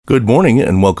Good morning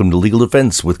and welcome to Legal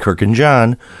Defense with Kirk and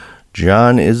John.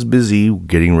 John is busy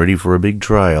getting ready for a big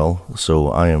trial, so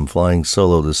I am flying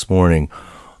solo this morning,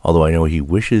 although I know he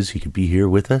wishes he could be here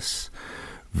with us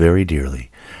very dearly.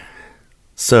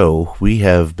 So we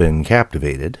have been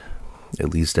captivated,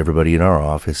 at least everybody in our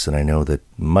office, and I know that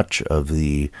much of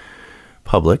the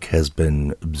public has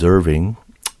been observing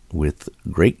with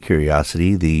great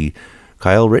curiosity the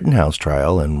Kyle Rittenhouse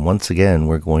trial, and once again I'm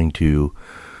going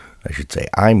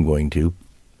to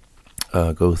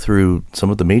go through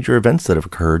some of the major events that have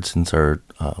occurred since our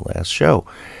last show.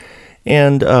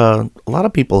 And a lot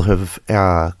of people have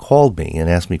called me and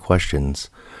asked me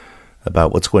questions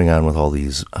about what's going on with all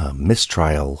these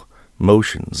mistrial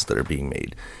motions that are being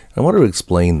made. I want to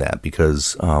explain that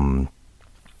because a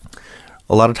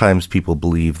lot of times people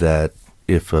believe that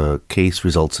if a case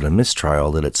results in a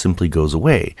mistrial, that it simply goes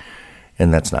away.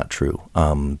 And that's not true.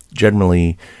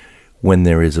 Generally, when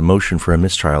there is a motion for a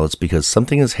mistrial, it's because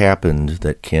something has happened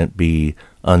that can't be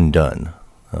undone.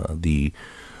 The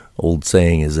old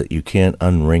saying is that you can't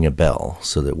unring a bell,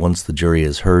 so that once the jury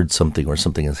has heard something or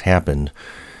something has happened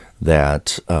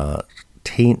that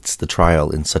taints the trial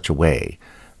in such a way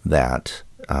that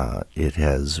it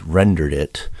has rendered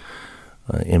it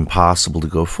impossible to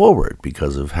go forward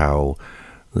because of how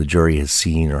the jury has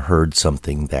seen or heard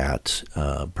something that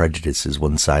prejudices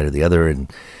one side or the other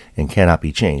and cannot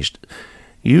be changed.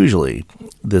 Usually,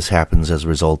 this happens as a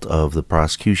result of the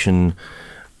prosecution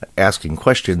asking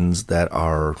questions that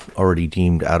are already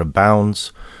deemed out of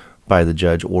bounds by the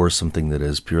judge or something that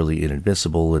is purely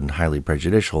inadmissible and highly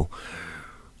prejudicial.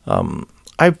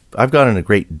 I've gone into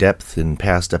great depth in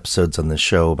past episodes on this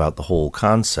show about the whole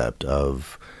concept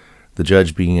of the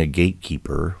judge being a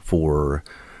gatekeeper for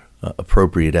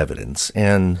appropriate evidence.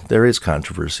 And there is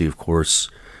controversy, of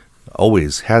course,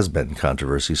 always has been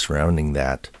controversy surrounding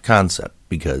that concept,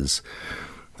 because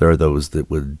there are those that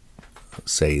would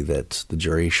say that the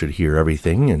jury should hear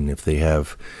everything, and if they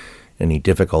have any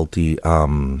difficulty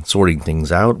sorting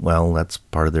things out, well, that's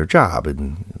part of their job.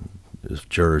 And if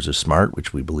jurors are smart,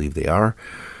 which we believe they are,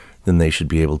 then they should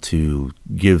be able to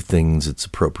give things its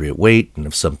appropriate weight, and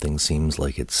if something seems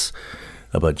like it's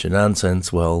a bunch of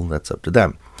nonsense, well, that's up to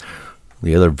them.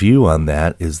 The other view on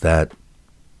that is that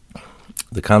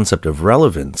the concept of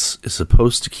relevance is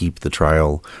supposed to keep the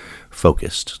trial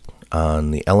focused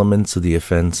on the elements of the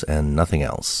offense and nothing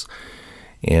else.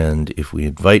 And if we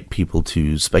invite people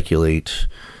to speculate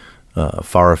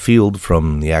far afield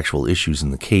from the actual issues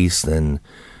in the case, then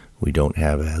we don't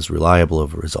have as reliable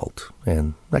of a result.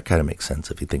 And that kind of makes sense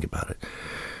if you think about it.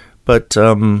 But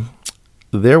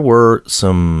there were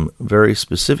some very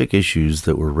specific issues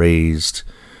that were raised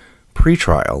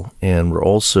pre-trial and were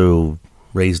also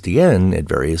raised again at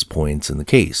various points in the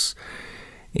case.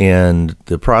 And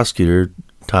the prosecutor,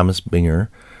 Thomas Binger,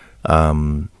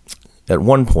 at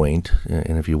one point,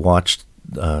 and if you watched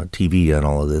TV on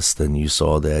all of this, then you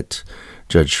saw that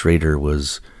Judge Schrader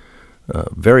was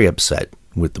very upset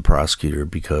with the prosecutor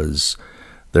because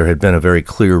there had been a very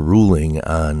clear ruling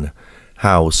on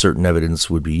how certain evidence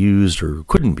would be used or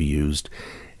couldn't be used.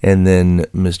 And then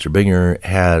Mr. Binger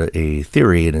had a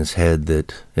theory in his head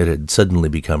that it had suddenly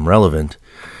become relevant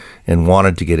and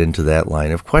wanted to get into that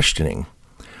line of questioning.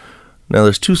 Now,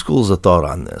 there's two schools of thought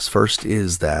on this. First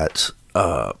is that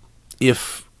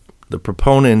if the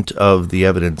proponent of the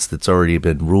evidence that's already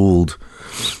been ruled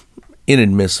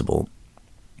inadmissible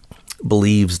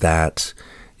believes that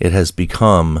it has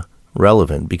become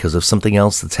relevant because of something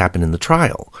else that's happened in the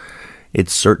trial,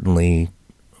 it's certainly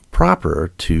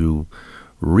proper to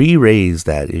re-raise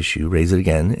that issue, raise it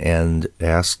again, and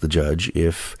ask the judge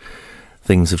if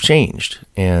things have changed.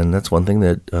 And that's one thing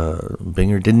that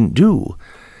Binger didn't do.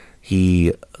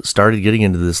 He started getting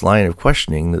into this line of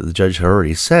questioning that the judge had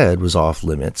already said was off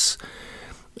limits.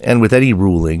 And with any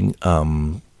ruling,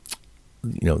 that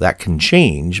can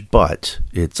change, but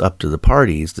it's up to the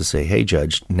parties to say, hey,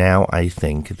 judge, now I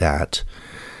think that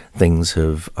things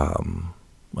have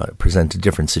presented a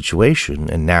different situation,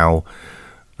 and now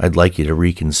I'd like you to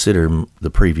reconsider the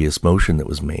previous motion that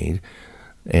was made,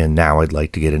 and now I'd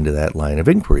like to get into that line of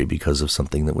inquiry because of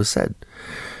something that was said.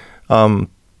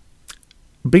 Binger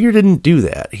didn't do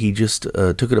that. He just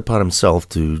took it upon himself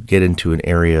to get into an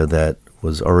area that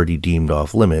was already deemed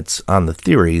off limits on the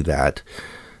theory that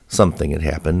something had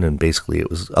happened, and basically it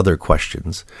was other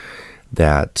questions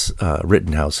that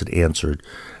Rittenhouse had answered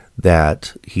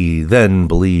that he then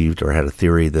believed or had a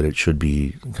theory that it should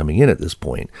be coming in at this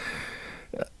point.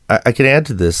 I can add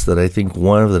to this that I think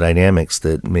one of the dynamics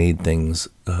that made things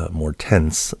more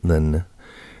tense than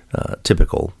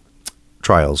typical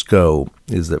trials go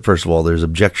is that, first of all, there's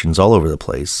objections all over the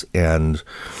place, and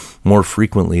more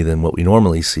frequently than what we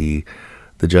normally see,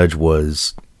 the judge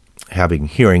was having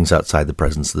hearings outside the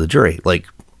presence of the jury, like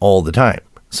all the time.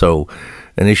 So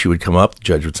an issue would come up, the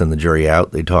judge would send the jury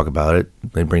out, they'd talk about it,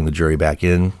 they'd bring the jury back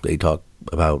in, they talk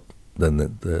about, then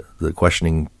the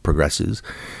questioning progresses,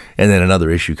 and then another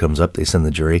issue comes up, they send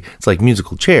the jury. It's like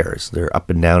musical chairs. They're up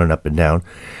and down and up and down.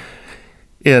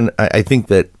 And I think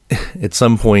that at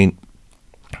some point,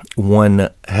 one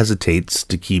hesitates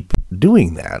to keep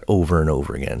doing that over and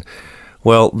over again.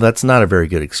 Well, that's not a very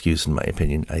good excuse, in my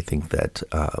opinion. I think that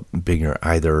Binger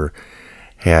either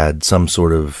had some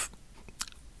sort of,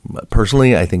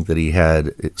 personally, I think that he had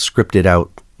scripted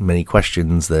out many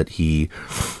questions that he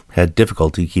had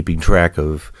difficulty keeping track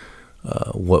of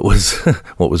what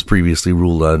was previously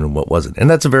ruled on and what wasn't. And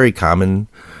that's a very common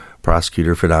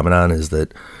prosecutor phenomenon, is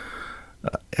that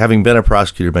having been a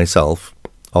prosecutor myself,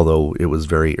 although it was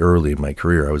very early in my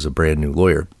career, I was a brand new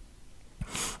lawyer,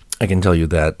 I can tell you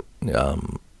that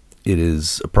it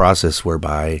is a process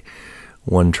whereby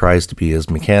one tries to be as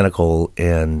mechanical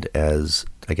and as,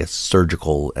 I guess,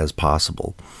 surgical as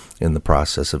possible in the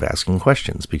process of asking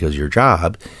questions, because your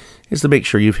job is to make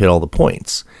sure you've hit all the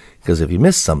points. Because if you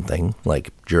miss something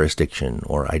like jurisdiction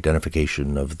or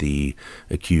identification of the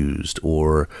accused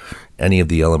or any of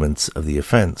the elements of the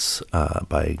offense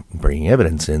by bringing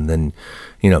evidence in, then,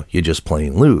 you just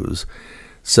plain lose.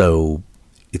 So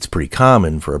it's pretty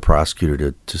common for a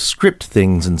prosecutor to script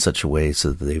things in such a way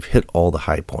so that they've hit all the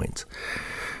high points.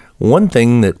 One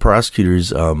thing that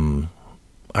prosecutors are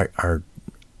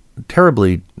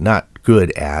terribly not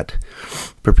good at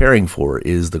preparing for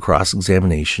is the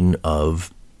cross-examination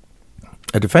of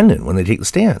a defendant when they take the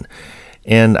stand.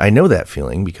 And I know that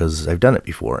feeling because I've done it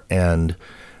before. And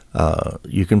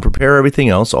you can prepare everything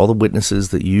else, all the witnesses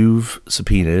that you've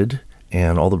subpoenaed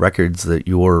and all the records that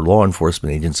your law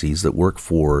enforcement agencies that work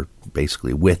for,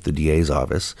 basically with the DA's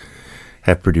office,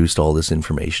 have produced all this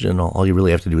information. And all you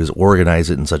really have to do is organize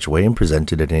it in such a way and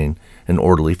present it in an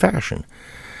orderly fashion.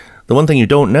 The one thing you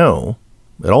don't know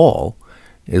at all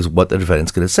is what the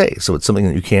defendant's going to say. So it's something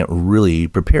that you can't really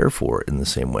prepare for in the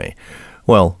same way.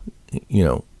 Well,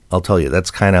 I'll tell you,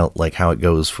 that's kind of like how it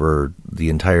goes for the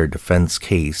entire defense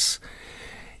case.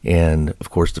 And, of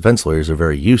course, defense lawyers are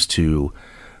very used to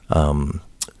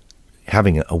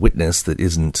having a witness that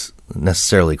isn't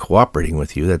necessarily cooperating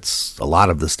with you. That's a lot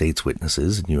of the state's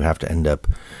witnesses, and you have to end up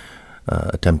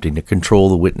attempting to control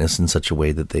the witness in such a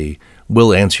way that they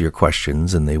will answer your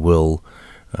questions and they will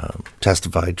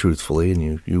testify truthfully,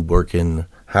 and you work in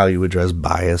how you address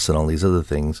bias and all these other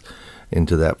things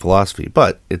into that philosophy.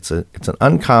 But it's an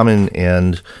uncommon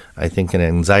and I think an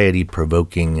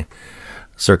anxiety-provoking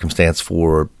circumstance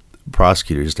for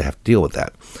prosecutors to have to deal with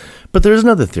that. But there's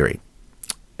another theory,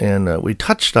 and we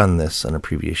touched on this on a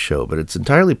previous show, but it's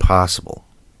entirely possible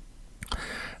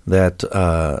that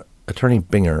Attorney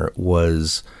Binger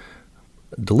was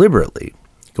deliberately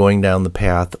going down the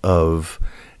path of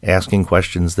asking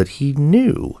questions that he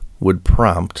knew would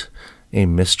prompt a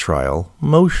mistrial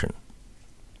motion.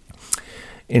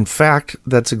 In fact,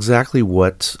 that's exactly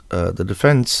what the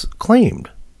defense claimed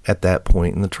at that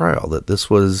point in the trial, that this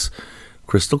was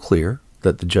crystal clear,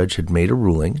 that the judge had made a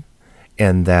ruling,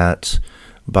 and that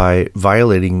by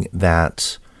violating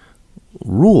that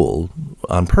rule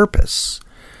on purpose,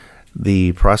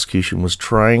 the prosecution was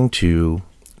trying to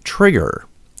trigger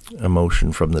a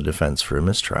motion from the defense for a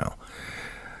mistrial.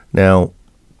 Now,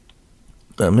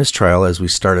 a mistrial, as we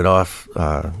started off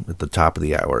at the top of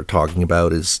the hour talking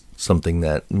about, is something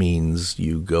that means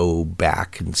you go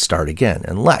back and start again,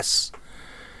 unless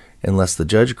the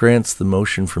judge grants the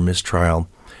motion for mistrial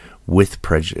with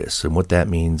prejudice. And what that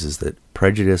means is that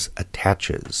prejudice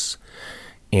attaches,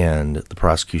 and the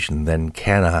prosecution then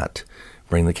cannot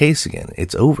bring the case again.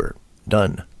 It's over.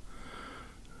 Done.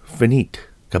 Finite.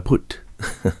 Kaput.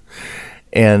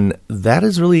 And that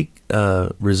is really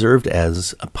reserved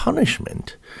as a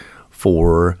punishment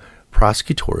for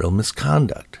prosecutorial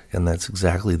misconduct. And that's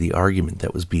exactly the argument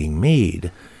that was being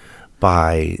made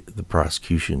by the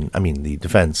the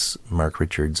defense, Mark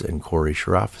Richards and Corey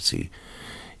Sharafi,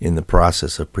 in the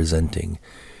process of presenting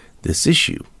this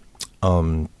issue.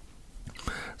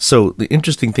 So the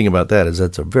interesting thing about that is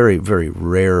that's a very, very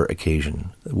rare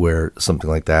occasion where something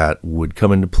like that would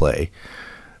come into play.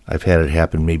 I've had it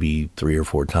happen maybe 3 or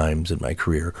 4 times in my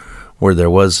career where there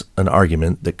was an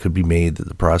argument that could be made that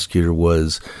the prosecutor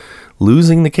was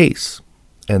losing the case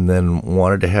and then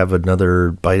wanted to have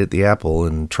another bite at the apple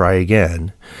and try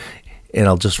again. And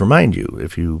I'll just remind you,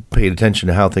 if you paid attention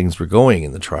to how things were going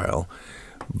in the trial,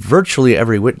 virtually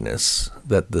every witness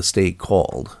that the state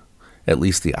called, at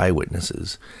least the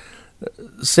eyewitnesses,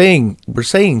 were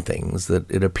saying things that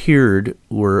it appeared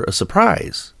were a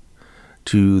surprise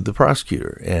to the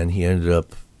prosecutor, and he ended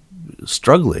up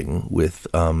struggling with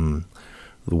the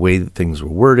way that things were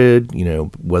worded,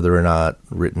 whether or not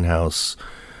Rittenhouse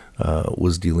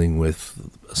was dealing with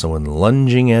someone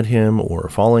lunging at him or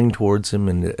falling towards him,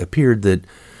 and it appeared that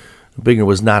Binger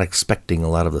was not expecting a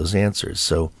lot of those answers.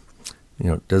 So,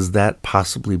 does that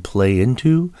possibly play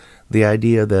into the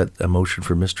idea that a motion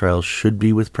for mistrial should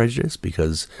be with prejudice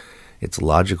because it's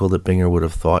logical that Binger would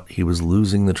have thought he was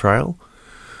losing the trial?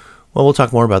 Well, we'll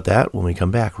talk more about that when we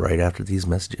come back right after these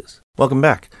messages. Welcome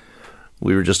back.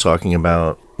 We were just talking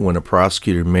about when a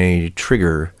prosecutor may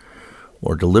trigger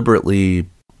or deliberately,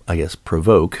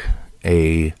 provoke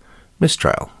a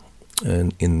mistrial,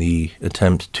 and in the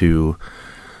attempt to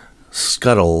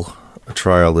scuttle a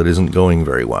trial that isn't going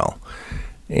very well.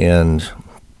 And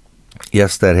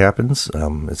yes, that happens.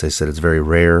 As I said, it's very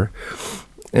rare.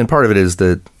 And part of it is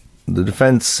that the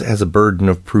defense has a burden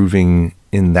of proving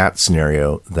in that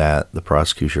scenario that the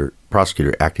prosecutor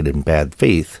acted in bad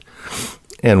faith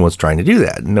and was trying to do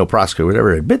that. No prosecutor would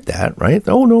ever admit that, right?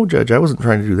 Oh, no, Judge, I wasn't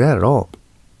trying to do that at all.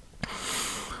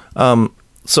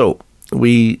 So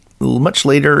we, much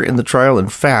later in the trial, in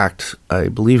fact, I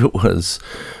believe it was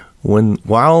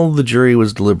while the jury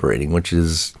was deliberating, which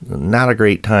is not a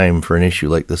great time for an issue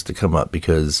like this to come up,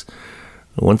 because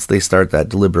once they start that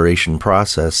deliberation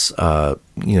process,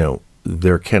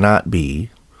 there cannot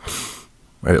be,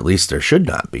 or at least there should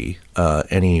not be,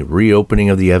 any reopening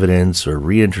of the evidence or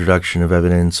reintroduction of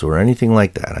evidence or anything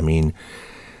like that. I mean,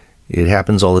 it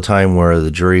happens all the time where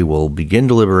the jury will begin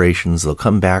deliberations, they'll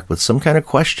come back with some kind of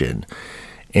question,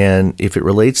 and if it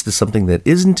relates to something that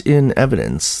isn't in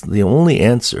evidence, the only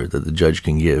answer that the judge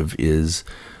can give is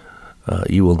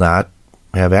you will not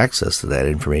have access to that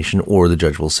information, or the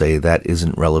judge will say that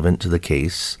isn't relevant to the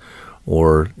case,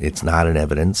 or it's not in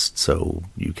evidence, so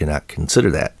you cannot consider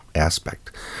that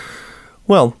aspect.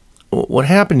 Well, what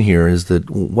happened here is that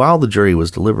while the jury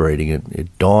was deliberating,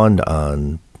 it dawned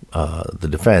on the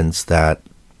defense that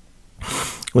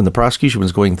when the prosecution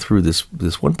was going through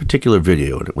this one particular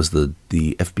video, and it was the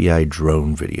FBI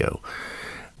drone video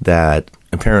that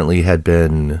apparently had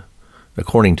been,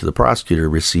 according to the prosecutor,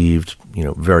 received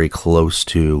very close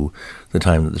to the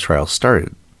time that the trial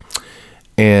started.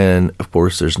 And of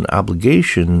course, there's an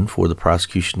obligation for the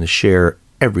prosecution to share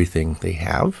everything they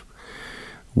have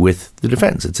with the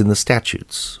defense. It's in the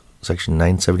statutes. Section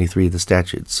 973 of the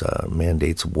statutes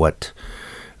mandates what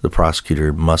the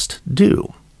prosecutor must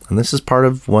do. And this is part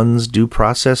of one's due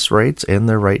process rights and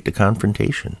their right to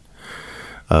confrontation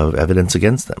of evidence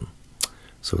against them.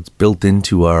 So it's built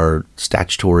into our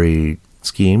statutory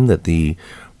scheme that the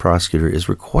prosecutor is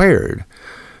required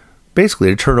basically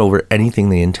to turn over anything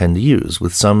they intend to use,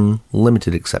 with some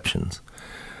limited exceptions.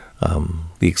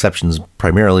 The exceptions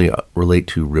primarily relate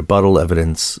to rebuttal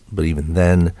evidence, but even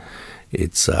then,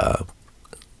 it's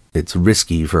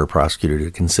risky for a prosecutor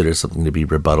to consider something to be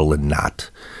rebuttal and not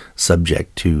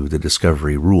subject to the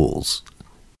discovery rules.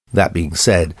 That being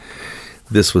said,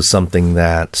 this was something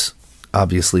that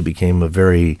obviously became a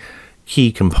very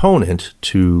key component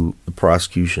to the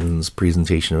prosecution's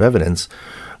presentation of evidence.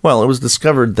 Well, it was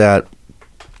discovered that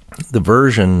the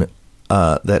version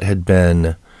that had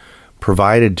been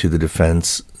provided to the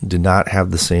defense did not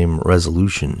have the same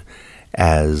resolution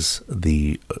as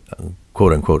the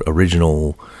quote-unquote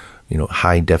original,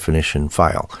 high-definition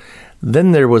file.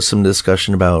 Then there was some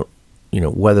discussion about,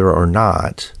 whether or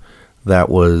not that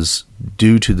was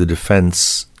due to the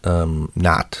defense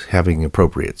not having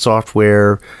appropriate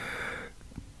software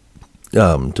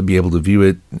to be able to view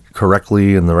it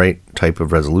correctly in the right type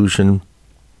of resolution.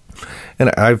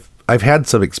 And I've had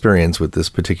some experience with this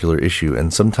particular issue,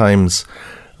 and sometimes,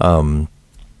 and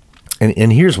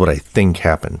here's what I think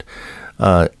happened.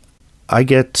 I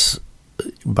get,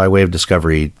 by way of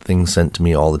discovery, things sent to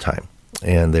me all the time,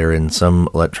 and they're in some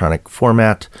electronic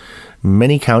format.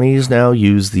 Many counties now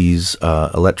use these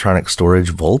electronic storage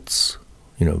vaults,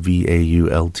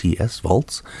 VAULTS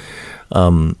vaults,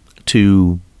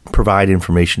 to provide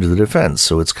information to the defense.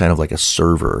 So it's kind of like a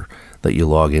server that you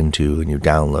log into and you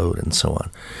download and so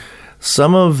on.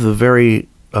 Some of the very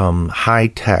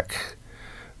high-tech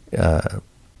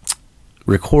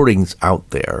recordings out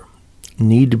there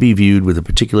need to be viewed with a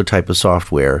particular type of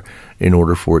software in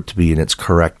order for it to be in its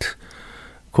correct,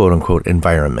 quote-unquote,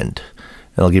 environment.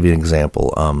 And I'll give you an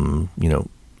example.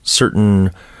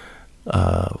 Certain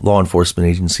law enforcement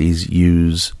agencies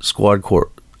use squad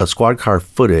car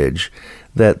footage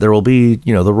that there will be,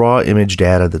 the raw image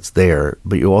data that's there,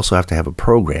 but you also have to have a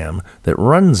program that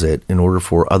runs it in order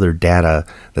for other data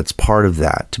that's part of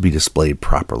that to be displayed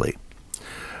properly.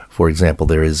 For example,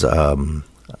 there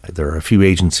are a few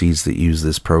agencies that use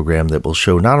this program that will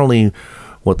show not only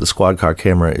what the squad car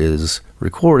camera is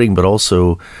recording, but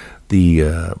also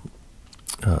the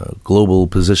global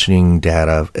positioning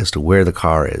data as to where the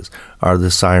car is. Are the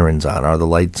sirens on? Are the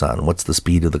lights on? What's the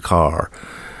speed of the car,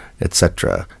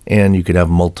 etc. And you can have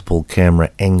multiple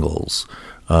camera angles,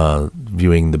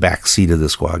 viewing the back seat of the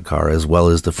squad car as well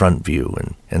as the front view,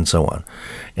 and so on.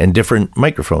 And different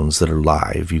microphones that are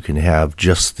live. You can have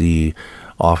just the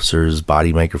officer's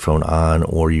body microphone on,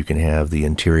 or you can have the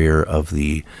interior of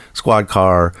the squad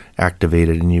car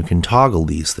activated, and you can toggle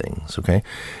these things, okay?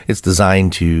 It's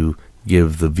designed to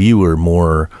give the viewer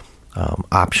more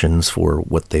options for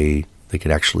what they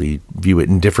could actually view it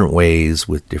in different ways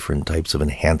with different types of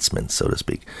enhancements, so to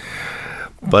speak.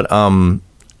 But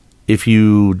if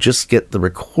you just get the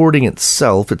recording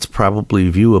itself, it's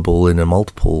probably viewable in a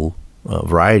multiple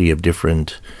variety of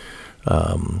different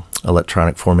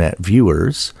electronic format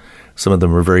viewers. Some of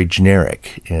them are very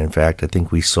generic. And in fact, I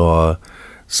think we saw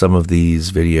some of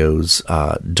these videos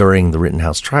during the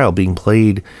Rittenhouse trial being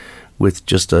played with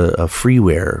just a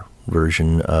freeware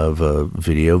version of a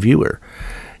video viewer.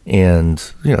 And,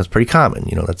 it's pretty common.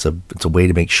 It's a way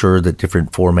to make sure that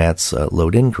different formats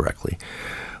load in correctly.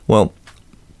 Well,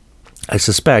 I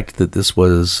suspect that this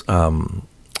was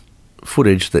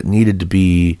footage that needed to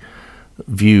be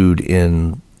viewed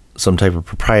in some type of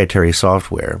proprietary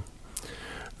software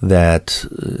that,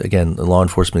 again, the law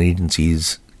enforcement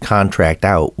agencies contract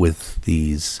out with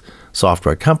these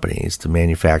software companies to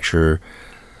manufacture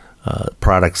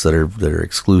products that are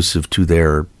exclusive to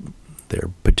their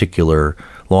particular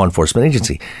law enforcement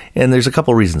agency. And there's a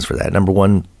couple of reasons for that. Number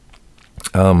one,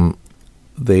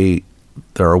 there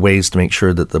are ways to make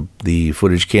sure that the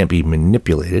footage can't be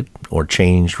manipulated or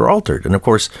changed or altered. And of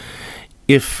course,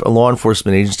 if a law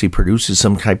enforcement agency produces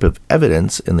some type of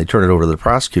evidence and they turn it over to the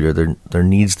prosecutor, there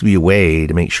needs to be a way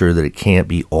to make sure that it can't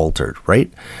be altered,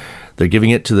 right? They're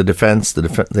giving it to the defense.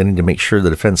 They need to make sure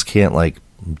the defense can't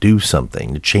do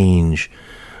something to change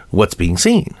what's being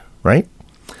seen, right?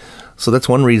 So that's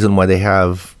one reason why they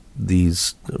have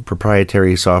these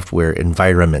proprietary software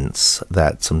environments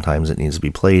that sometimes it needs to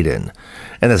be played in.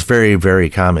 And that's very, very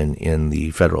common in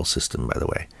the federal system, by the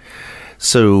way.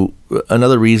 So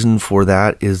another reason for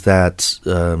that is that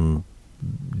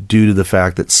due to the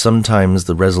fact that sometimes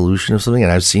the resolution of something,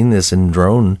 and I've seen this in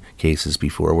drone cases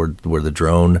before where the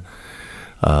drone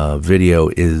video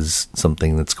is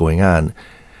something that's going on,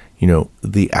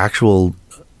 the actual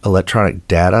electronic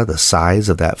data, the size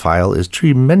of that file is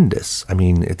tremendous. I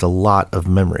mean, it's a lot of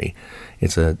memory.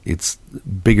 It's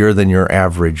bigger than your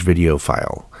average video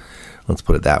file. Let's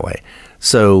put it that way.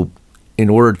 So in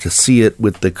order to see it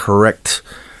with the correct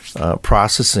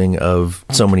processing of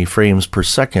so many frames per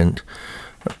second,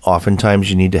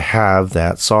 oftentimes you need to have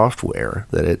that software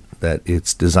that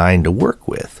it's designed to work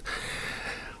with.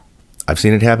 I've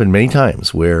seen it happen many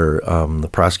times where the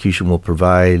prosecution will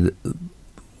provide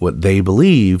what they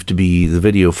believe to be the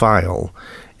video file,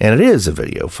 and it is a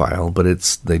video file,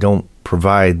 but they don't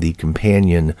provide the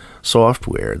companion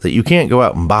software that you can't go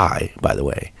out and buy, by the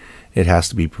way. It has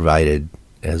to be provided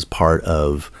as part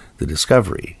of the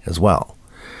discovery as well,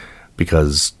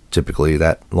 because typically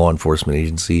that law enforcement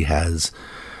agency has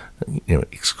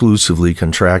exclusively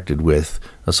contracted with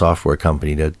a software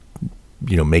company to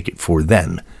make it for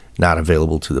them, not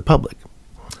available to the public.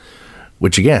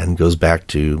 Which again goes back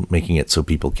to making it so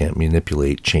people can't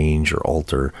manipulate, change, or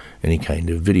alter any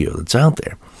kind of video that's out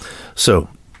there. So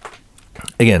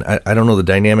again, I don't know the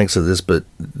dynamics of this, but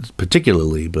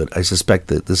I suspect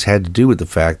that this had to do with the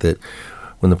fact that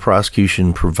when the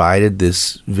prosecution provided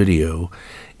this video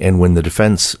and when the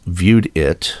defense viewed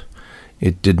it,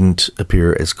 it didn't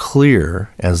appear as clear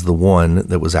as the one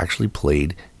that was actually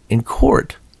played in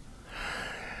court.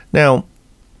 Now,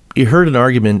 you heard an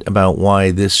argument about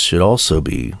why this should also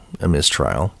be a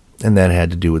mistrial, and that had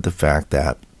to do with the fact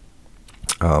that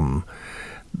the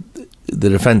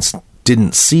defense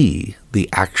didn't see the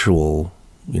actual,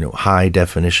 high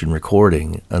definition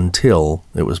recording until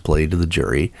it was played to the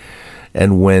jury.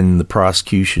 And when the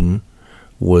prosecution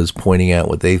was pointing out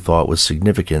what they thought was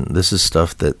significant, this is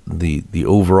stuff that the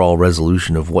overall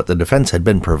resolution of what the defense had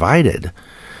been provided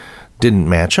didn't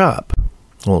match up.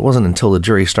 Well, it wasn't until the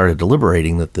jury started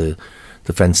deliberating that the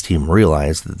defense team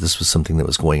realized that this was something that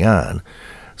was going on.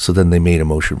 So then they made a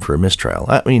motion for a mistrial.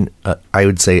 I mean, I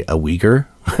would say a weaker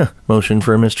motion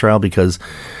for a mistrial, because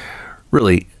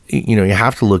really, you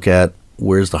have to look at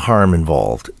where's the harm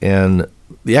involved. And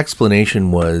the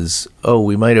explanation was,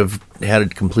 we might have had a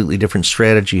completely different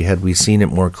strategy had we seen it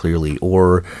more clearly,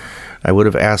 or I would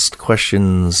have asked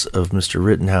questions of Mr.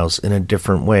 Rittenhouse in a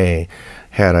different way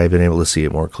had I been able to see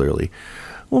it more clearly.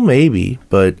 Well, maybe,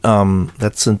 but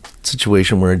that's a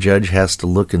situation where a judge has to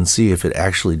look and see if it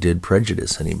actually did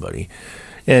prejudice anybody.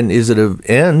 And is it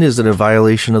a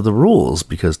violation of the rules?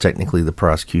 Because technically the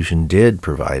prosecution did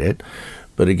provide it.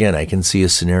 But again, I can see a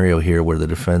scenario here where the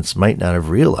defense might not have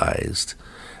realized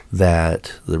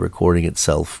that the recording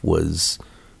itself was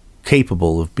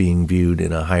capable of being viewed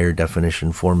in a higher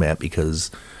definition format because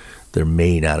there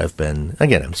may not have been,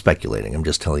 again, I'm speculating, I'm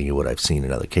just telling you what I've seen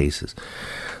in other cases.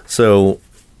 So,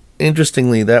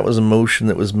 interestingly, that was a motion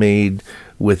that was made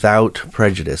without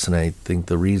prejudice, and I think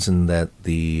the reason that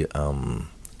the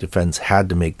defense had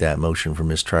to make that motion for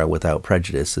mistrial without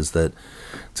prejudice is that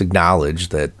it's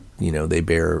acknowledged that, you know, they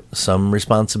bear some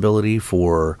responsibility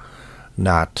for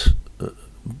not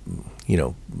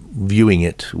viewing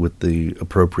it with the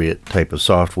appropriate type of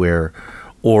software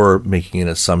or making an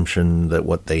assumption that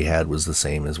what they had was the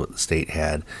same as what the state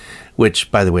had,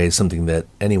 which, by the way, is something that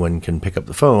anyone can pick up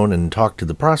the phone and talk to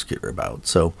the prosecutor about.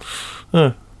 So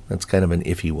that's kind of an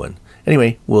iffy one.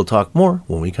 Anyway, we'll talk more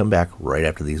when we come back right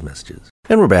after these messages.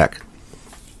 And we're back.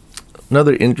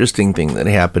 Another interesting thing that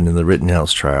happened in the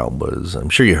Rittenhouse trial was, I'm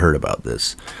sure you heard about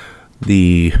this,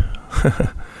 the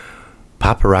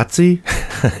paparazzi,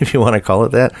 if you want to call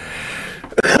it that.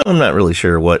 I'm not really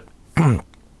sure what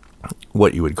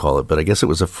you would call it, but I guess it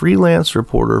was a freelance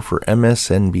reporter for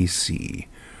MSNBC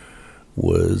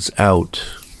was out,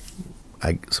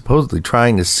 supposedly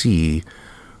trying to see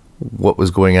what was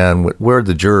going on, where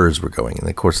the jurors were going. And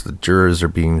of course, the jurors are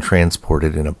being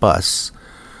transported in a bus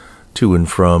to and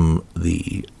from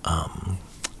the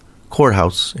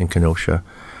courthouse in Kenosha.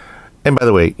 And by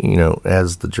the way,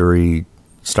 as the jury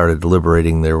started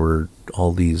deliberating, there were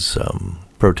all these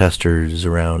protesters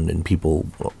around and people,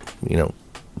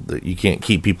 you can't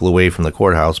keep people away from the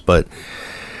courthouse, but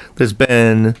there's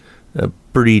been a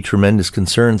pretty tremendous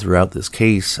concern throughout this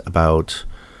case about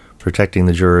protecting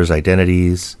the jurors'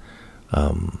 identities,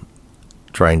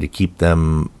 trying to keep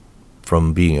them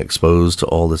from being exposed to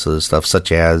all this other stuff,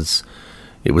 such as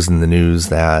it was in the news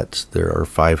that there are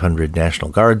 500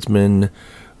 National Guardsmen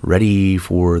ready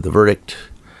for the verdict,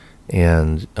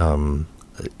 and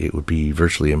it would be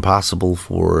virtually impossible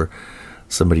for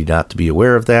somebody not to be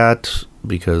aware of that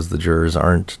because the jurors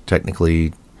aren't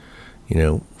technically,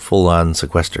 full-on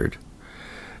sequestered.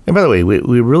 And by the way,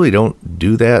 we really don't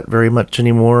do that very much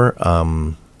anymore,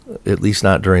 at least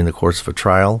not during the course of a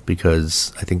trial,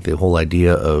 because I think the whole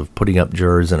idea of putting up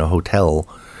jurors in a hotel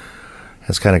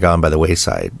has kind of gone by the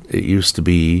wayside. It used to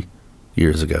be,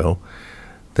 years ago,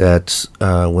 that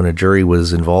when a jury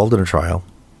was involved in a trial,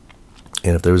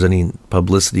 and if there was any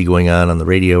publicity going on the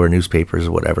radio or newspapers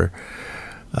or whatever,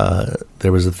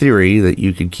 there was a theory that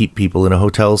you could keep people in a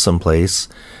hotel someplace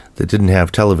that didn't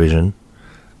have television,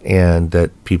 and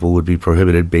that people would be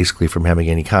prohibited basically from having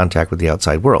any contact with the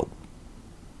outside world.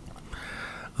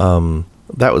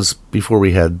 That was before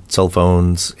we had cell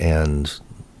phones, and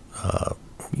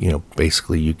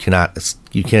basically you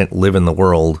can't live in the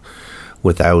world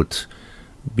without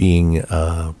being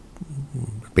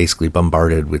basically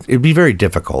bombarded with. It'd be very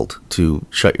difficult to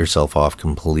shut yourself off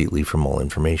completely from all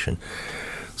information.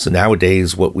 So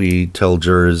nowadays, what we tell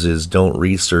jurors is don't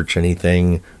research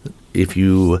anything. If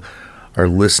you are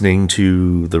listening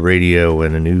to the radio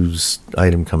and a news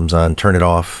item comes on, turn it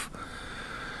off.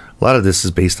 A lot of this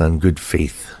is based on good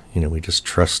faith. We just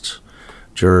trust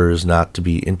jurors not to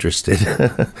be interested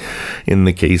in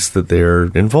the case that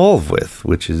they're involved with,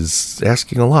 which is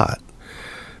asking a lot,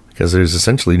 because there's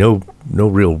essentially no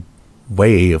real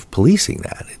way of policing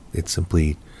that. It's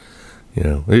simply,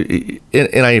 and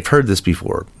I've heard this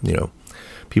before,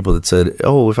 people that said,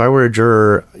 oh, if I were a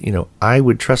juror, I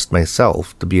would trust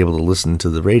myself to be able to listen to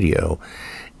the radio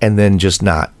and then just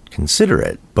not consider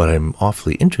it, but I'm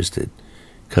awfully interested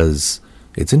because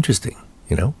it's interesting,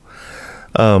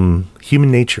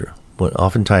 human nature. But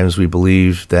oftentimes we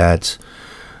believe that,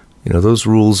 those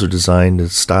rules are designed to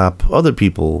stop other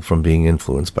people from being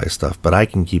influenced by stuff, but I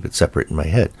can keep it separate in my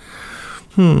head.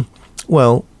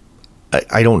 Well,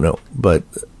 I don't know, but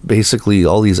basically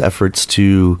all these efforts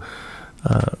to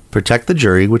protect the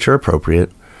jury, which are appropriate.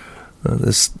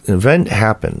 This event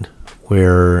happened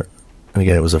where, and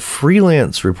again, it was a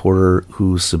freelance reporter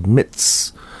who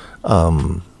submits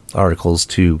articles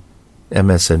to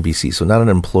MSNBC, so not an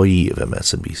employee of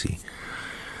MSNBC,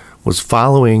 was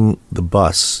following the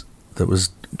bus that was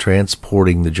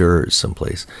transporting the jurors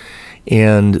someplace.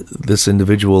 And this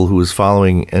individual who was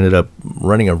following ended up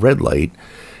running a red light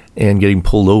and getting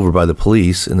pulled over by the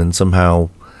police, and then somehow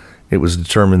it was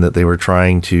determined that they were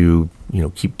trying to,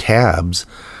 keep tabs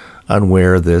on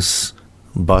where this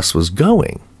bus was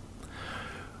going,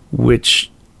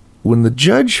 which when the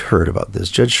judge heard about this,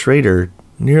 Judge Schrader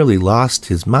nearly lost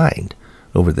his mind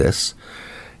over this.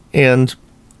 And,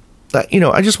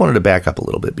 I just wanted to back up a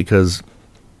little bit because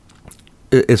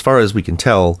as far as we can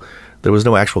tell, there was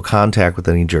no actual contact with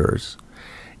any jurors.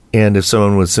 And if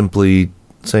someone was simply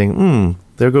saying,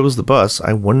 there goes the bus,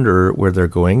 I wonder where they're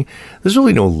going, there's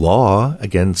really no law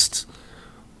against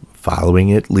following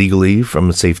it legally from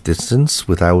a safe distance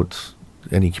without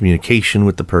any communication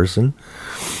with the person.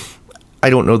 I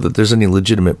don't know that there's any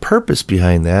legitimate purpose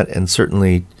behind that, and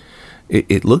certainly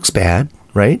it looks bad,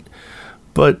 right?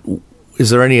 But is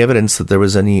there any evidence that there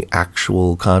was any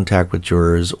actual contact with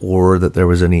jurors or that there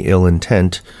was any ill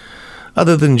intent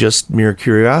other than just mere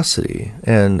curiosity?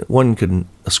 And one can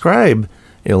ascribe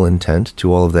ill intent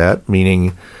to all of that,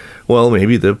 meaning, well,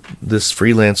 maybe this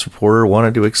freelance reporter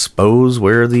wanted to expose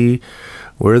where the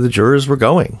jurors were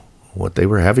going, what they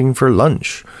were having for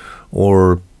lunch,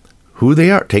 or who they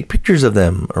are, take pictures of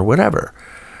them, or whatever.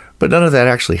 But none of that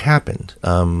actually happened.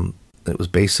 It was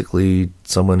basically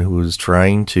someone who was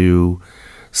trying to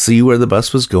see where the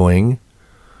bus was going.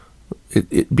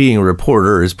 It being a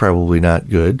reporter is probably not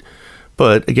good.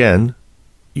 But again,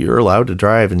 you're allowed to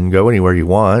drive and go anywhere you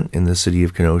want in the city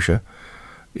of Kenosha.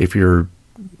 If you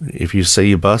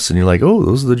say a bus and you're like, oh,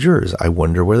 those are the jurors, I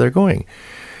wonder where they're going.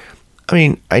 I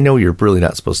mean, I know you're really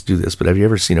not supposed to do this, but have you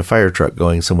ever seen a fire truck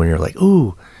going somewhere and you're like,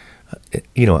 ooh,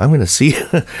 I'm going to see,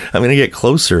 I'm going to get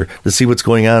closer to see what's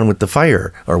going on with the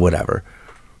fire or whatever.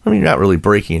 I mean, you're not really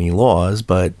breaking any laws,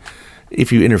 but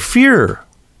if you interfere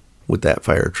with that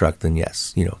fire truck, then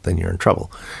yes, then you're in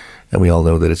trouble. And we all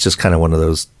know that it's just kind of one of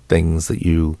those things that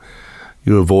you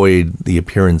avoid the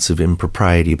appearance of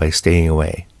impropriety by staying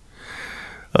away.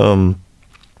 So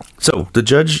the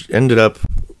judge ended up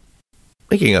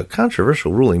making a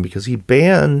controversial ruling because he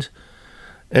banned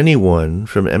anyone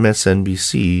from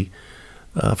MSNBC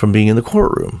from being in the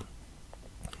courtroom.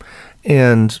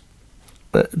 And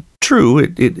true,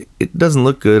 it doesn't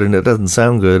look good and it doesn't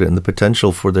sound good, and the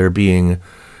potential for there being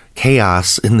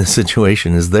chaos in this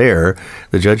situation is there.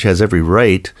 The judge has every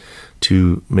right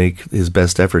to make his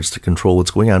best efforts to control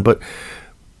what's going on. But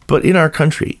in our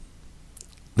country,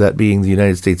 that being the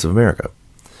United States of America,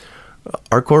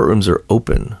 our courtrooms are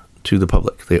open to the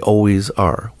public. They always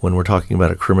are when we're talking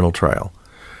about a criminal trial.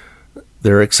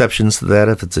 There are exceptions to that.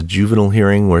 If it's a juvenile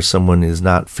hearing where someone is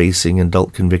not facing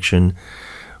adult conviction,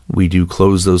 we do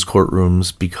close those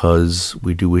courtrooms because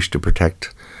we do wish to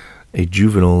protect a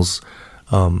juvenile's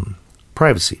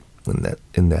privacy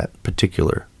in that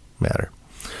particular matter.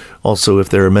 Also, if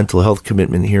there are mental health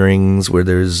commitment hearings where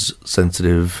there's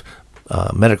sensitive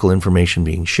medical information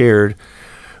being shared,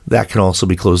 that can also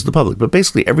be closed to the public. But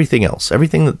basically everything else,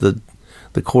 everything that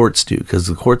the courts do, because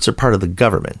the courts are part of the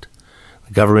government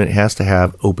has to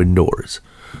have open doors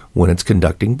when it's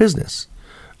conducting business.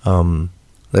 That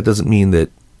doesn't mean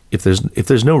that if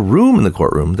there's no room in the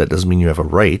courtroom, that doesn't mean you have a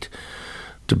right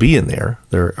to be in there.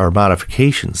 There are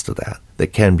modifications to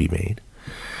that can be made.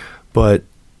 But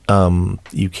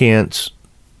you can't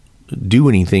do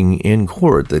anything in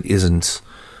court that isn't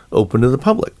open to the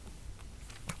public.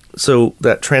 So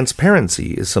that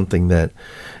transparency is something that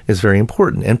is very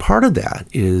important. And part of that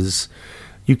is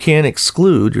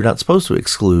you're not supposed to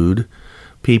exclude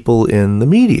people in the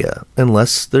media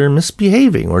unless they're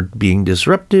misbehaving or being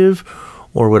disruptive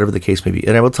or whatever the case may be.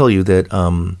 And I will tell you that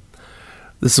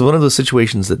this is one of those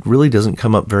situations that really doesn't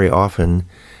come up very often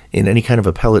in any kind of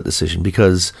appellate decision,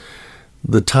 because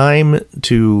the time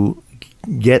to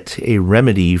get a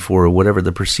remedy for whatever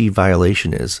the perceived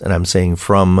violation is, and I'm saying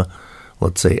from,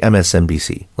 let's say,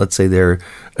 MSNBC, let's say they're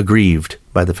aggrieved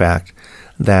by the fact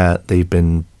that they've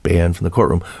been banned from the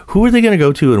courtroom. Who are they going to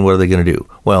go to and what are they going to do?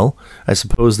 Well, I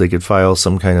suppose they could file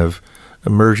some kind of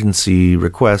emergency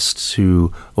request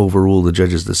to overrule the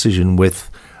judge's decision with,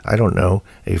 I don't know,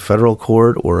 a federal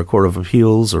court or a court of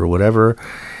appeals or whatever.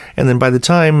 And then by the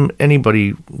time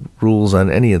anybody rules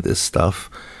on any of this stuff,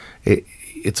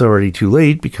 it's already too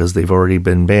late because they've already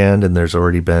been banned and there's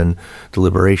already been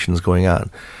deliberations going on.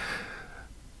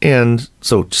 And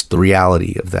so just the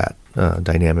reality of that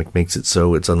dynamic makes it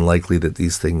so it's unlikely that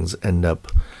these things end up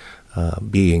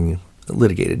being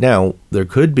litigated. Now, there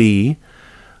could be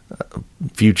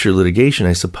future litigation,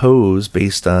 I suppose,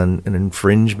 based on an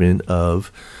infringement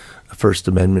of a First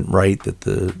Amendment right that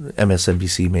the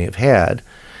MSNBC may have had.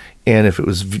 And if it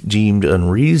was deemed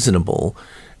unreasonable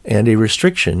and a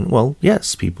restriction, well,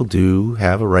 yes, people do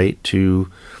have a right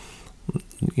to,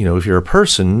 if you're a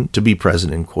person, to be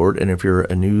present in court, and if you're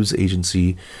a news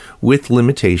agency with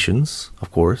limitations,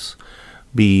 of course,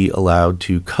 be allowed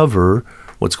to cover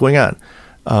what's going on.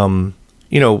 You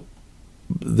know,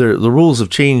 the rules have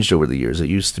changed over the years. It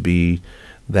used to be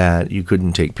that you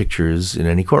couldn't take pictures in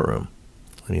any courtroom.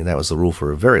 I mean, that was the rule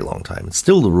for a very long time. It's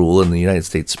still the rule in the United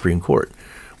States Supreme Court,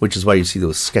 which is why you see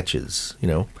those sketches, you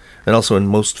know. And also in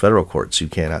most federal courts, you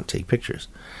cannot take pictures.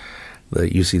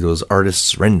 You see those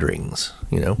artists' renderings,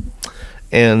 you know.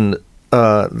 And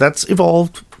that's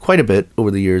evolved quite a bit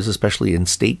over the years, especially in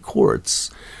state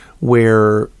courts,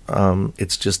 where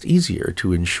it's just easier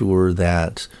to ensure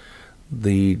that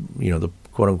the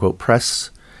quote-unquote press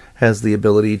has the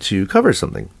ability to cover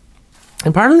something.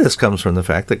 And part of this comes from the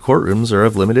fact that courtrooms are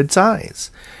of limited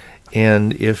size.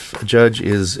 And if a judge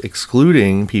is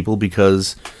excluding people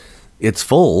because it's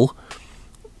full,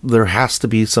 there has to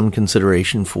be some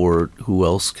consideration for who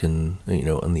else can, you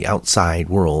know, in the outside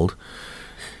world,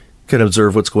 can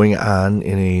observe what's going on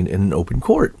in an open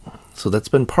court. So that's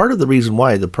been part of the reason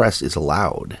why the press is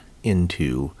allowed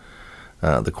into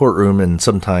the courtroom, and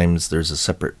sometimes there's a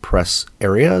separate press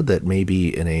area that may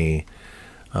be in a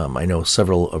I know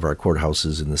several of our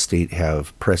courthouses in the state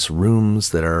have press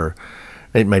rooms that are,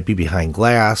 it might be behind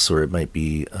glass, or it might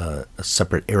be a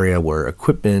separate area where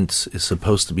equipment is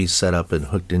supposed to be set up and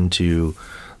hooked into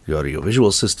the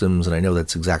audiovisual systems, and I know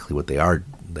that's exactly what they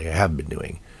have been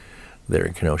doing there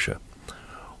in Kenosha.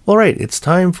 All right, it's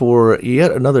time for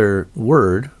yet another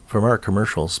word from our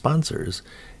commercial sponsors,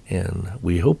 and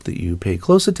we hope that you pay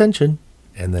close attention,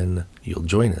 and then you'll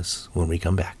join us when we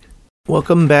come back.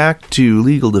 Welcome back to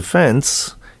Legal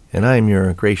Defense, and I'm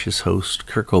your gracious host,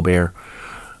 Kirk O'Bear.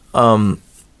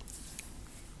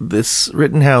 This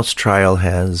Rittenhouse trial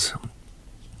has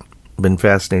been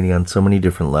fascinating on so many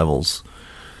different levels,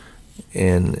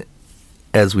 and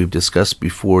as we've discussed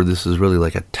before, this is really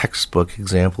like a textbook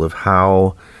example of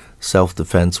how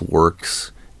self-defense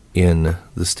works in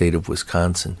the state of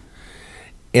Wisconsin.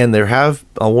 And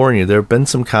I'll warn you, there have been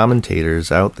some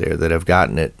commentators out there that have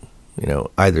gotten it, you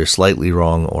know, either slightly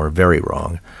wrong or very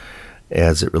wrong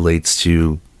as it relates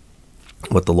to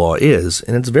what the law is.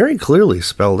 And it's very clearly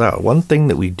spelled out. One thing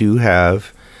that we do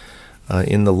have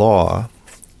in the law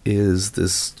is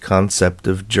this concept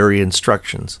of jury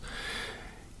instructions.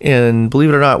 And believe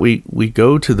it or not, we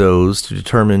go to those to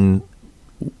determine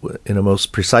in the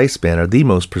most precise manner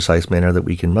that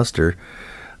we can muster,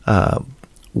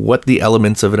 what the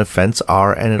elements of an offense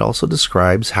are, and it also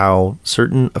describes how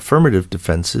certain affirmative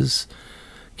defenses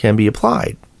can be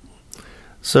applied.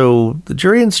 So the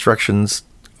jury instructions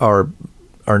are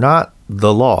not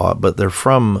the law, but they're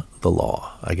from the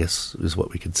law, I guess is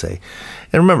what we could say.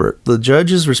 And remember, the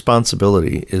judge's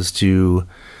responsibility is to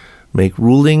make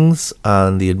rulings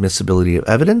on the admissibility of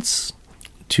evidence,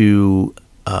 to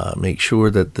make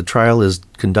sure that the trial is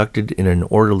conducted in an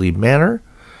orderly manner,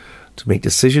 to make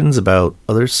decisions about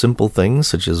other simple things,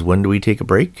 such as when do we take a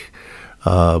break,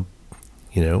 and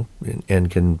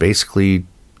can basically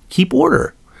keep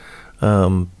order.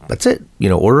 That's it,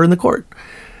 order in the court.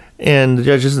 And the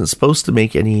judge isn't supposed to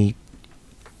make any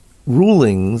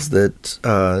rulings that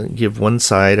give one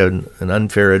side an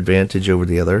unfair advantage over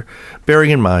the other,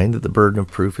 bearing in mind that the burden of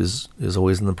proof is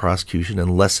always in the prosecution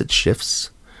unless it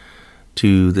shifts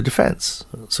to the defense.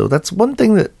 So that's one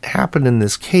thing that happened in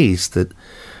this case that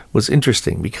was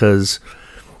interesting, because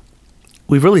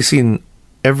we've really seen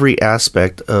every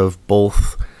aspect of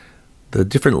both the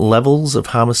different levels of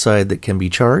homicide that can be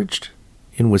charged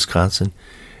in Wisconsin,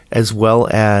 as well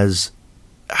as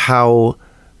how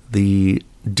the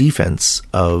defense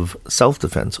of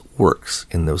self-defense works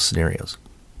in those scenarios.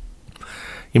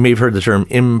 You may have heard the term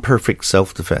imperfect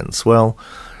self-defense. Well,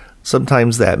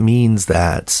 sometimes that means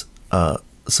that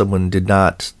someone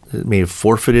may have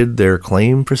forfeited their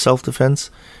claim for self-defense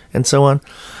and so on.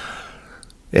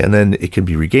 And then it can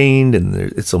be regained, and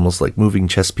it's almost like moving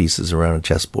chess pieces around a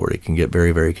chessboard. It can get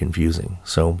very, very confusing.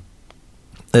 So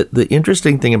the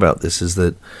interesting thing about this is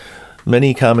that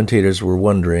many commentators were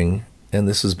wondering, and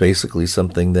this is basically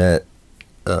something that,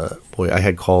 I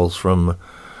had calls from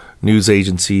news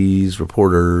agencies,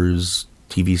 reporters,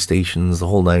 TV stations, the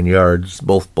whole nine yards.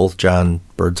 Both John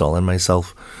Birdsall and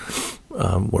myself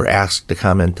were asked to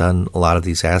comment on a lot of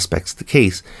these aspects of the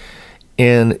case.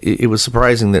 And it was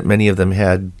surprising that many of them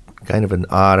had kind of an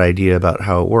odd idea about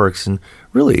how it works. And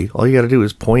really, all you got to do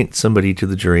is point somebody to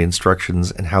the jury instructions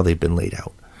and how they've been laid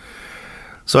out.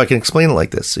 So I can explain it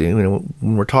like this. When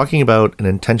we're talking about an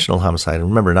intentional homicide, and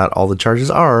remember, not all the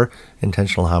charges are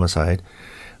intentional homicide.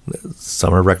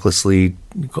 Some are reckless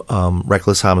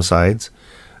homicides.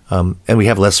 And we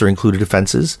have lesser included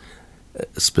offenses,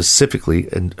 specifically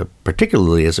and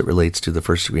particularly as it relates to the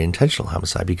first degree intentional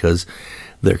homicide, because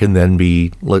there can then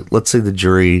be, let's say the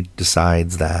jury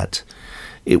decides that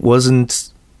it wasn't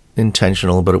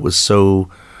intentional, but it was so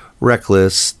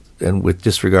reckless and with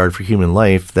disregard for human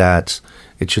life that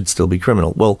it should still be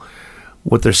criminal. Well,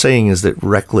 what they're saying is that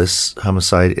reckless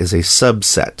homicide is a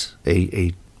subset,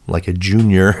 like a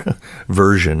junior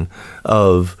version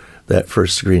of that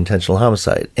first-degree intentional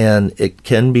homicide. And it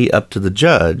can be up to the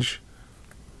judge,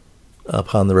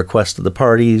 upon the request of the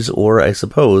parties, or I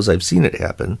suppose I've seen it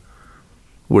happen,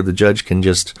 where the judge can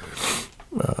just,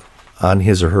 on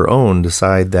his or her own,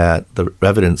 decide that the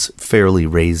evidence fairly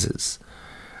raises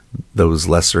those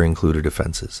lesser included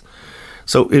offenses.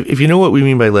 So if you know what we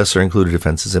mean by lesser included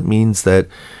offenses, it means that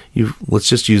let's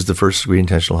just use the first degree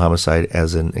intentional homicide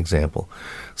as an example.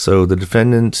 So the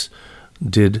defendant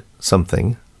did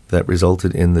something that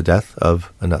resulted in the death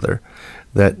of another,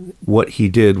 that what he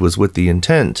did was with the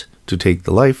intent to take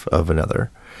the life of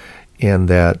another, and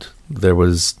that there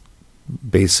was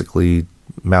basically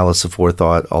malice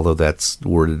aforethought, although that's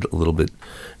worded a little bit,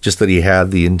 just that he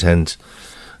had the intent,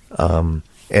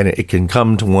 and it can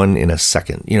come to one in a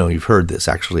second. You've heard this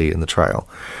actually in the trial.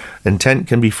 Intent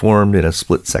can be formed in a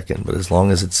split second, but as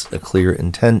long as it's a clear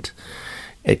intent,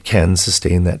 it can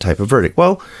sustain that type of verdict.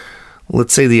 Well,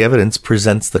 let's say the evidence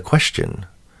presents the question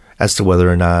as to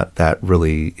whether or not that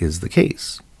really is the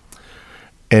case.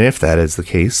 And if that is the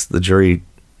case, the jury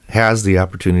has the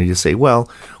opportunity to say, well,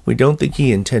 we don't think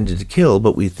he intended to kill,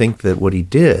 but we think that what he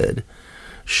did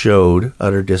showed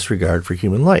utter disregard for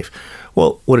human life.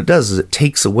 Well, what it does is it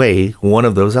takes away one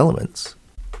of those elements,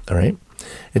 all right?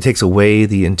 It takes away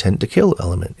the intent to kill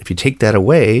element. If you take that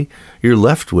away, you're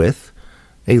left with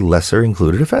a lesser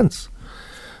included offense.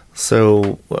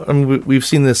 So we've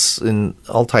seen this in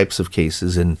all types of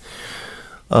cases. And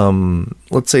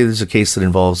let's say there's a case that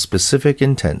involves specific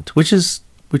intent, which is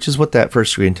what that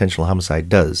first degree intentional homicide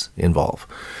does involve.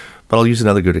 But I'll use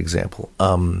another good example.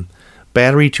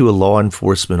 Battery to a law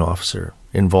enforcement officer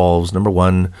involves, number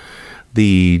one,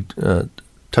 the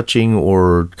touching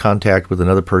or contact with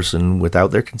another person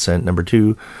without their consent. Number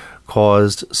two,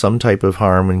 caused some type of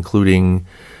harm,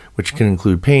 which can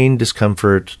include pain,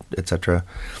 discomfort, etc.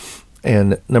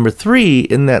 And number three,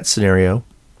 in that scenario,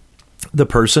 the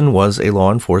person was a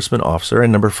law enforcement officer.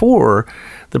 And number four,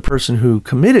 the person who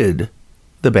committed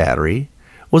the battery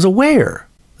was aware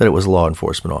that it was a law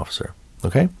enforcement officer.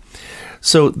 Okay?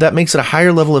 So that makes it a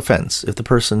higher level offense if the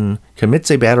person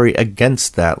commits a battery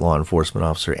against that law enforcement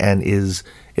officer and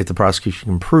if the prosecution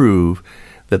can prove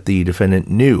that the defendant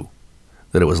knew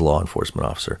that it was a law enforcement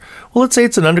officer. Well, let's say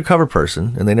it's an undercover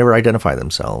person and they never identify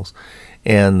themselves,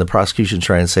 and the prosecution's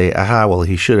trying to say, well,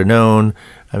 he should have known.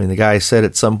 I mean, the guy said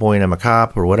at some point, I'm a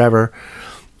cop or whatever.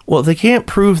 Well, they can't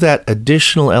prove that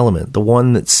additional element, the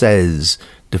one that says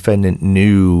defendant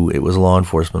knew it was a law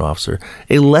enforcement officer.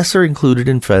 A lesser included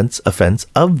offense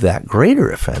of that greater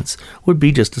offense would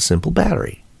be just a simple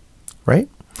battery, right?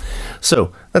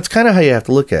 So that's kind of how you have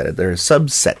to look at it. There are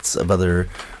subsets of other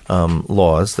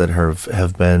laws that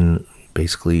have been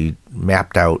basically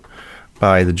mapped out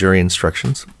by the jury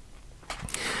instructions.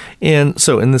 And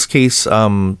so in this case,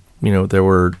 there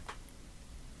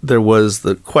was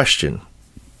the question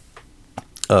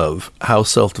of how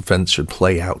self-defense should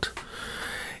play out.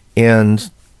 And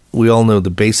we all know the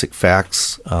basic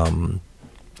facts.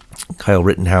 Kyle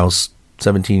Rittenhouse,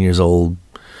 17 years old,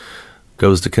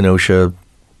 goes to Kenosha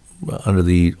under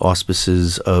the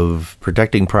auspices of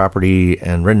protecting property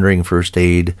and rendering first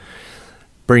aid,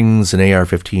 brings an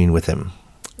AR-15 with him.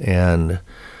 And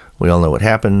we all know what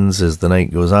happens as the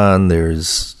night goes on.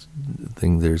 There's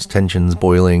tensions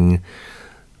boiling.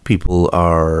 People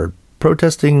are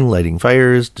protesting, lighting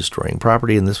fires, destroying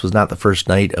property. And this was not the first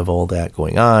night of all that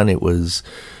going on. It was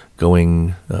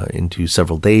going into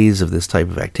several days of this type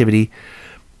of activity.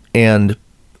 And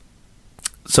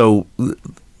so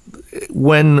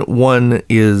when one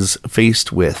is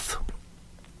faced with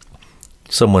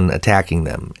someone attacking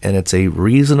them, and it's a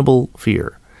reasonable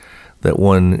fear that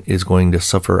one is going to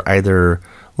suffer either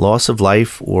loss of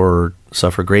life or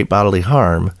suffer great bodily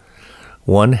harm,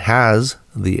 one has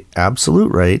the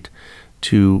absolute right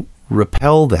to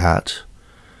repel that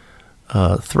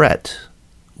threat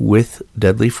with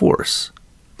deadly force.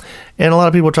 And a lot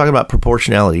of people are talking about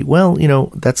proportionality. Well,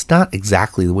 that's not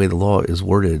exactly the way the law is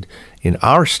worded in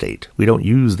our state. We don't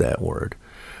use that word.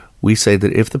 We say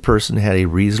that if the person had a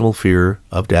reasonable fear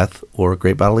of death or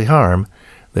great bodily harm,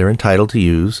 they're entitled to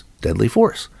use deadly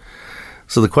force.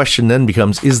 So the question then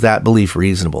becomes, is that belief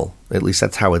reasonable? At least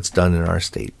that's how it's done in our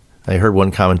state. I heard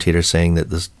one commentator saying that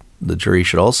the jury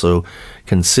should also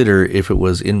consider if it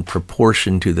was in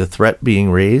proportion to the threat being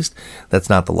raised. That's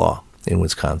not the law in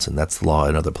Wisconsin. That's the law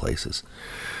in other places.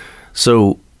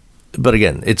 So But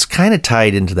again, it's kind of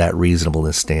tied into that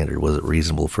reasonableness standard. Was it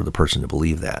reasonable for the person to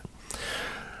believe that?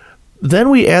 Then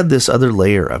we add this other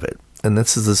layer of it, and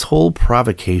this is this whole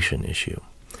provocation issue.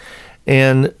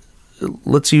 And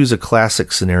let's use a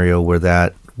classic scenario where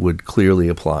that would clearly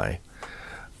apply.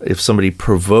 If somebody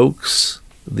provokes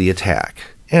the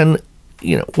attack, and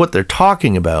what they're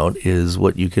talking about is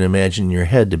what you can imagine in your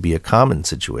head to be a common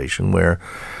situation where,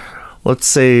 let's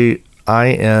say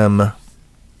I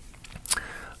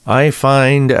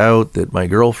find out that my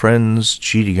girlfriend's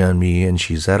cheating on me and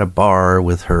she's at a bar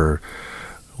with her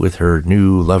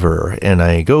new lover, and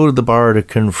I go to the bar to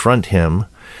confront him,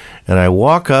 and I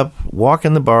walk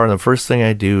in the bar, and the first thing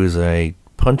I do is I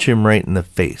punch him right in the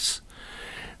face.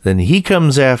 Then he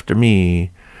comes after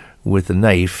me with a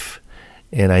knife,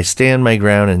 and I stand my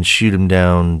ground and shoot him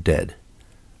down dead.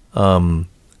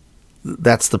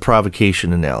 That's the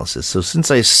provocation analysis. So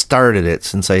since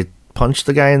I punched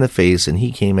the guy in the face and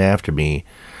he came after me,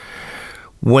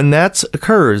 when that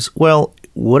occurs, well,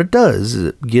 what it does is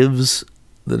it gives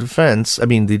the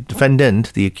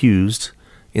defendant, the accused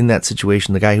in that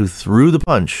situation, the guy who threw the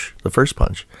first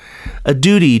punch, a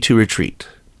duty to retreat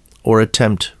or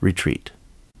attempt retreat.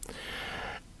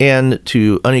 And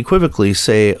to unequivocally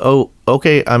say, oh,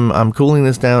 okay, I'm cooling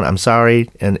this down, I'm sorry,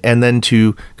 and then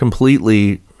to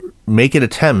completely make an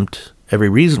attempt, every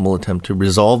reasonable attempt, to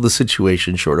resolve the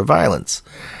situation short of violence.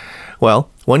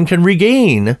 Well, one can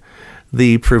regain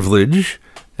the privilege,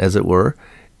 as it were,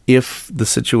 if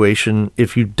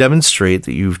you demonstrate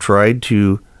that you've tried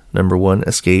to, number one,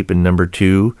 escape, and number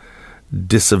two,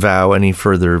 disavow any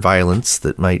further violence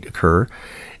that might occur.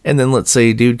 And then let's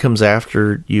say dude comes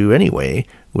after you anyway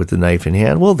with the knife in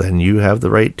hand. Well, then you have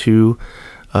the right to,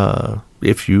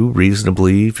 if you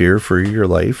reasonably fear for your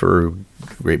life or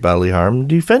great bodily harm,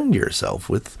 defend yourself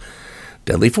with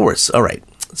deadly force. All right.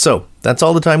 So that's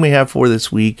all the time we have for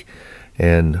this week.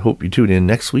 And hope you tune in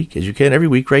next week, as you can every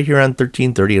week, right here on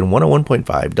 1330 and 101.5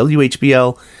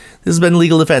 WHBL. This has been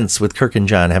Legal Defense with Kirk and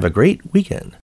John. Have a great weekend.